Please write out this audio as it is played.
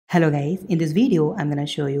Hello guys, in this video I'm going to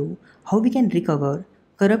show you how we can recover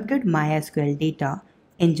corrupted MySQL data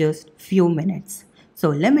in just few minutes. So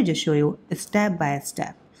let me just show you step by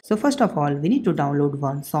step. So first of all, we need to download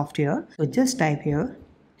one software. So just type here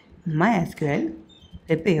MySQL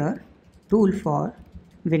repair tool for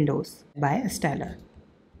Windows by Stellar,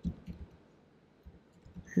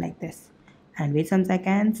 like this, and wait some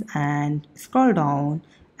seconds and scroll down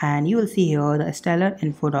and you will see here the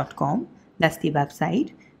stellarinfo.com. That's the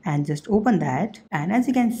website, and just open that, and as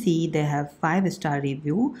you can see they have 5-star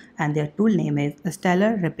review and their tool name is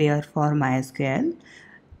Stellar Repair for MySQL.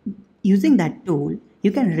 Using that tool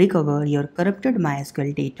you can recover your corrupted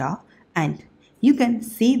MySQL data and you can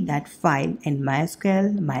save that file in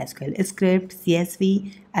MySQL Script,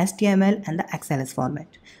 CSV, HTML and the XLS format.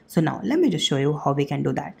 So now let me just show you how we can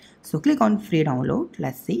do that. So click on free download.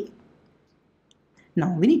 Let's see.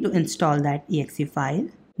 Now we need to install that exe file.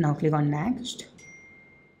 Now click on next.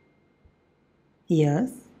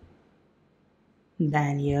 Yes.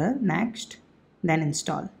 Then here, next, then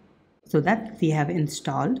install. So that we have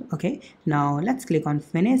installed. Okay. Now let's click on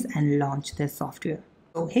finish and launch this software.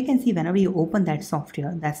 So here you can see whenever you open that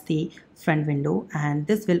software, that's the front window, and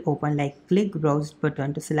this will open like click browse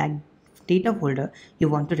button to select data folder you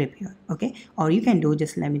want to repair. Okay, or you can do,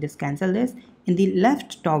 just let me just cancel this. In the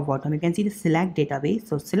left top bottom you can see the select database,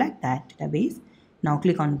 so select that database. Now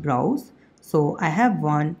click on browse. So I have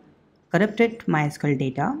one corrupted MySQL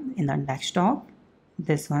data in the desktop.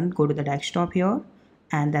 This one, go to the desktop here,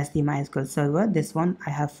 and that's the MySQL server. This one I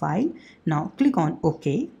have file. Now click on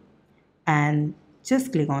OK and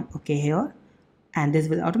just click on OK here, and this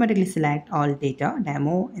will automatically select all data,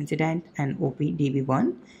 demo, incident and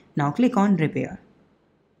OPDB1. Now click on repair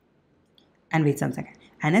and wait some second,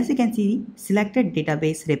 and as you can see selected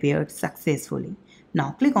database repaired successfully.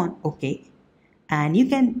 Now click on OK and you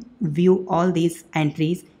can view all these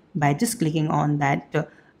entries by just clicking on that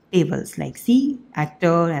tables like see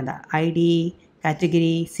actor and the ID,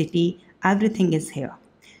 category, city, everything is here.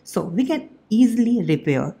 So we can easily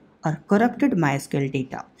repair our corrupted MySQL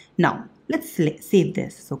data. Now let's save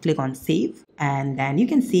this. So click on save, and then you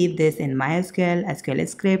can save this in MySQL, SQL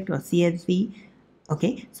Script or CSV.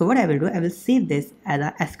 Okay, so what I will do, I will save this as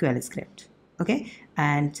a SQL Script. Okay,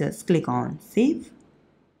 and just click on save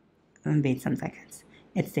and wait some seconds.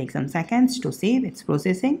 It takes some seconds to save. It's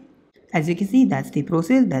processing. As you can see, that's the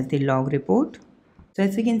process, that's the log report. So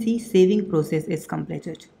as you can see, saving process is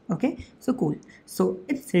completed. Okay, so cool. So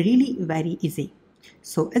it's really very easy.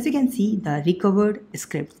 So as you can see the recovered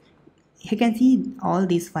scripts, you can see all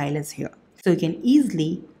these files here. So you can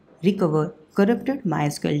easily recover corrupted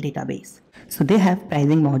MySQL database. So they have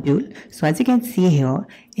pricing module. So as you can see here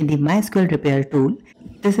in the MySQL repair tool,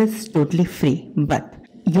 this is totally free, but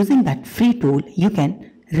using that free tool you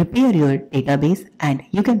can repair your database and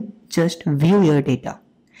you can just view your data.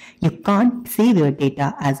 You can't save your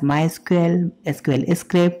data as MySQL, SQL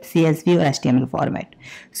Script, CSV or HTML format.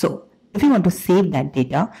 So if you want to save that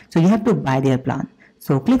data, so you have to buy their plan.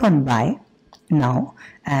 So click on buy now,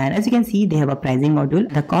 and as you can see they have a pricing module.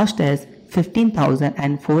 The cost is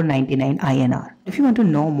 15,499 INR. If you want to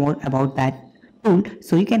know more about that tool,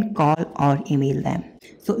 so you can call or email them.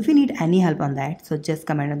 So if you need any help on that, so just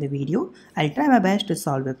comment on the video. I'll try my best to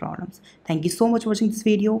solve your problems. Thank you so much for watching this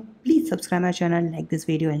video. Please subscribe my channel, like this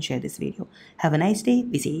video and share this video. Have a nice day.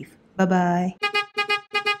 Be safe. Bye bye.